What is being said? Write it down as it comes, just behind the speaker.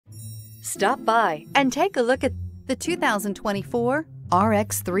Stop by and take a look at the 2024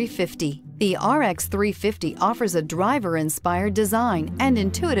 RX 350. The RX 350 offers a driver-inspired design and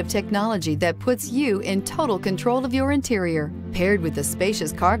intuitive technology that puts you in total control of your interior. Paired with a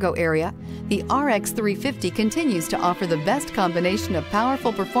spacious cargo area, the RX 350 continues to offer the best combination of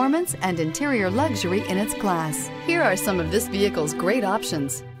powerful performance and interior luxury in its class. Here are some of this vehicle's great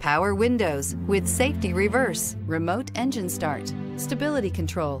options: power windows with safety reverse, remote engine start, stability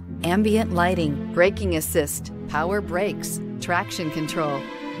control, ambient lighting, braking assist, power brakes, traction control,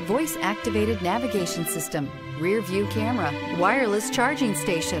 voice-activated navigation system, rear view camera, wireless charging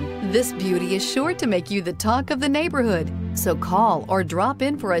station. This beauty is sure to make you the talk of the neighborhood. So call or drop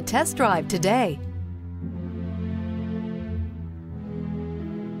in for a test drive today.